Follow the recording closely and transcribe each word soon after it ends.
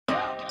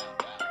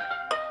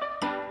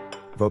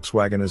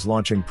Volkswagen is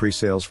launching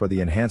pre-sales for the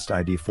enhanced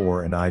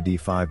ID.4 and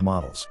ID.5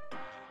 models.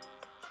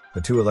 The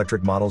two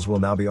electric models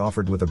will now be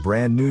offered with a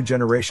brand new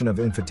generation of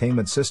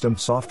infotainment system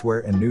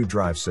software and new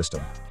drive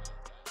system.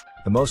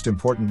 The most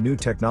important new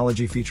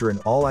technology feature in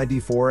all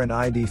ID.4 and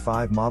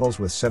ID.5 models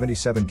with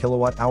 77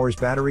 kWh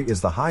battery is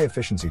the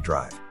high-efficiency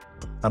drive.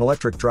 An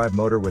electric drive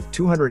motor with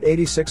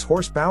 286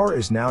 horsepower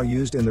is now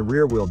used in the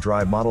rear-wheel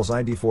drive models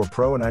ID.4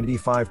 Pro and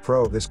ID.5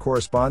 Pro. This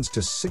corresponds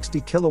to 60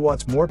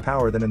 kilowatts more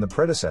power than in the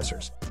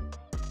predecessors.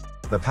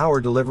 The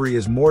power delivery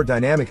is more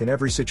dynamic in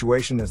every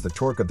situation as the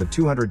torque of the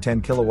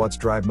 210 kilowatts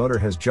drive motor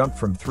has jumped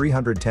from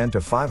 310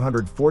 to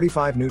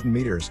 545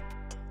 Nm.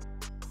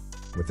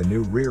 With the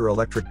new rear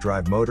electric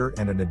drive motor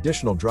and an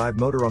additional drive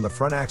motor on the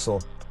front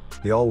axle,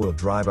 the all-wheel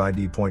drive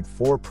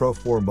ID.4 Pro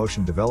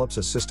 4Motion develops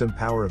a system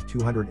power of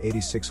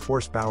 286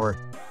 horsepower,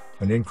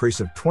 an increase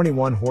of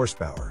 21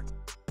 horsepower.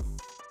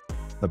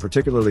 The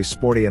particularly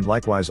sporty and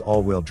likewise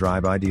all-wheel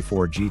drive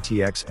ID.4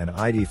 GTX and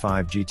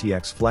ID.5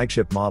 GTX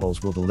flagship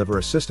models will deliver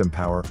a system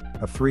power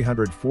of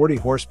 340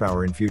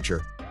 horsepower in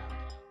future.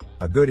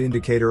 A good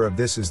indicator of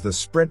this is the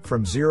sprint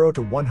from 0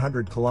 to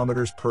 100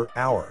 km per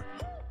hour,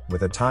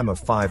 with a time of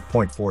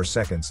 5.4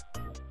 seconds.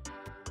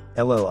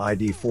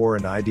 ID.4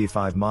 and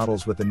ID.5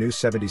 models with the new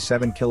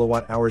 77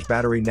 kWh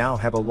battery now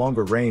have a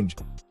longer range.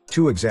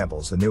 Two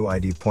examples: the new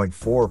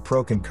ID.4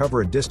 Pro can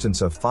cover a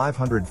distance of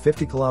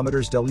 550 km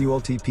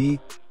WLTP,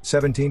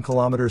 17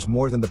 km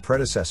more than the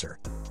predecessor.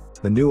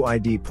 The new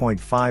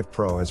ID.5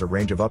 Pro has a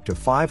range of up to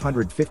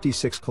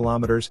 556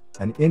 km,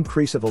 an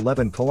increase of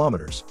 11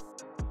 km.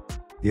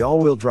 The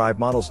all-wheel drive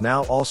models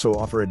now also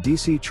offer a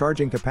DC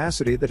charging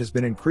capacity that has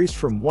been increased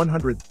from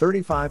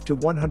 135 to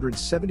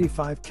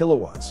 175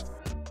 kilowatts.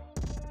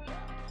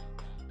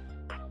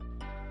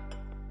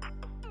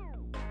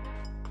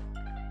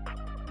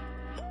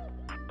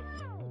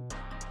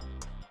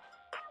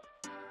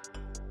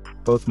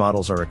 Both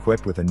models are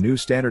equipped with a new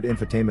standard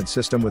infotainment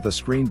system with a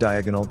screen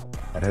diagonal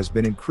that has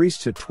been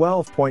increased to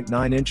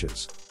 12.9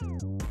 inches.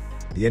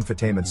 The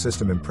infotainment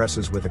system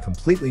impresses with a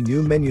completely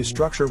new menu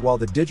structure, while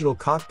the digital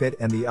cockpit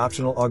and the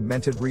optional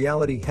augmented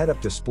reality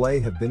head-up display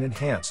have been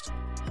enhanced.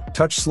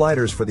 Touch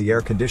sliders for the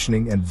air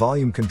conditioning and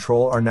volume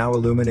control are now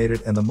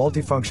illuminated, and the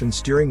multifunction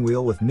steering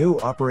wheel with new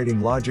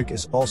operating logic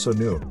is also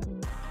new.